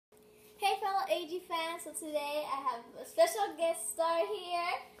AG fans. So today I have a special guest star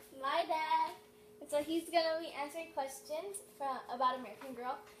here, my dad. And so he's gonna be answering questions about American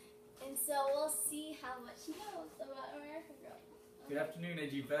Girl. And so we'll see how much he knows about American Girl. Good afternoon,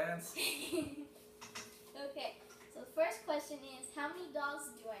 AG fans. Okay, so the first question is, how many dogs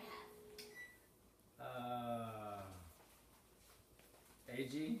do I have?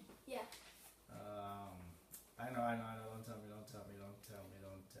 AG? Yeah. I know. Don't tell me.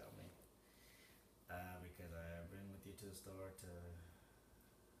 Because I've been with you to the store to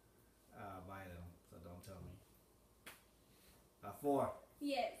buy them, so don't tell me. 4.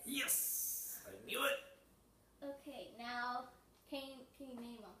 Yes. Yes! I knew it! Okay, now can you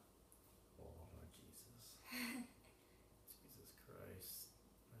name them? Oh, Lord Jesus. Jesus Christ,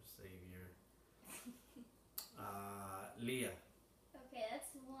 our Savior. Leah. Okay,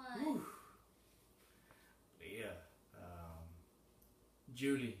 that's one. Whew. Leah.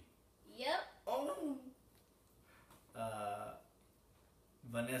 Julie. Yep. Oh.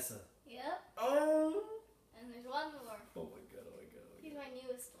 Vanessa. Yep. Oh. And there's one more. Oh my God. He's my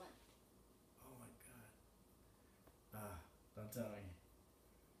newest one. Oh my God. Don't tell me.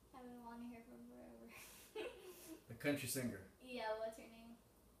 I've been wanting to hear from forever. The country singer. Yeah, what's her name?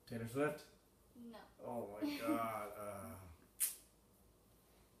 Taylor Swift? No. Oh my God.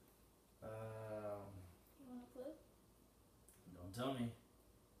 You want a clue? Don't tell me.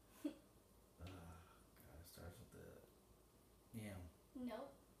 God, it starts with the M.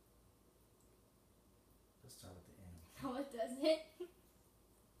 Nope. Let's start with the M. No, it doesn't.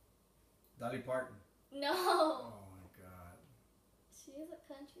 Dolly Parton. No. Oh my God. She is a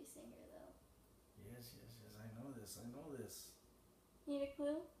country singer, though. Yes. I know this. Need a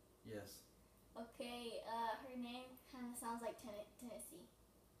clue? Yes. Okay, her name kind of sounds like Tennessee.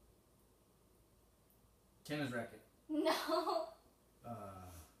 Tennis racket. No.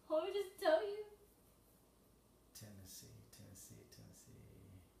 What would I just tell you? Tennessee.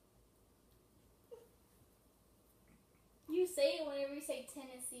 You say it whenever you say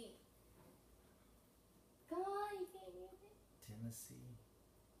Tennessee. Come on, you can't use it. Tennessee.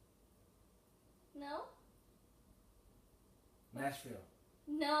 No? Nashville.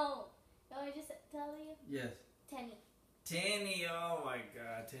 No. You want me to just tell you? Yes. Tenny. Oh my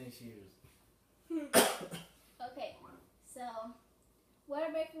God. Tennis shoes. Okay, so what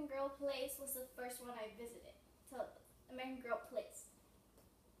American Girl place was the first one I visited? So, American Girl place.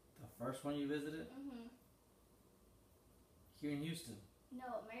 The first one you visited? Here in Houston.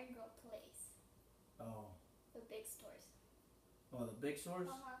 No, American Girl place. Oh. The big stores. Oh, the big stores?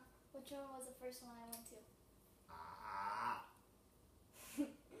 Which one was the first one I went to?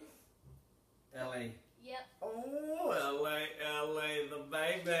 LA. Yep. Oh, LA, the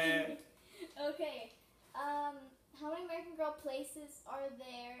baby. Okay. How many American Girl places are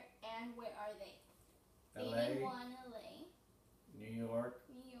there, and where are they? LA. Name one. LA. New York.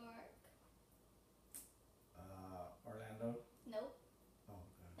 New York. Orlando. Nope. Oh,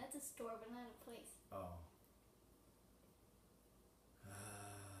 God. That's a store, but not a place. Oh.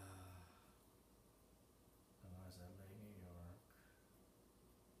 Was LA, New York?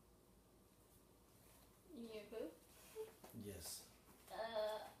 You need a clue? Yes.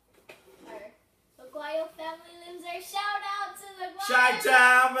 Our Guayo family lives there. Shout out to the Guayo.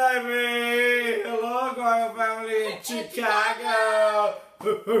 Chi-Town, baby! Hello, Guayo family in Chicago!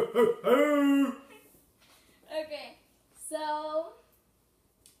 Okay, so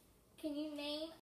can you name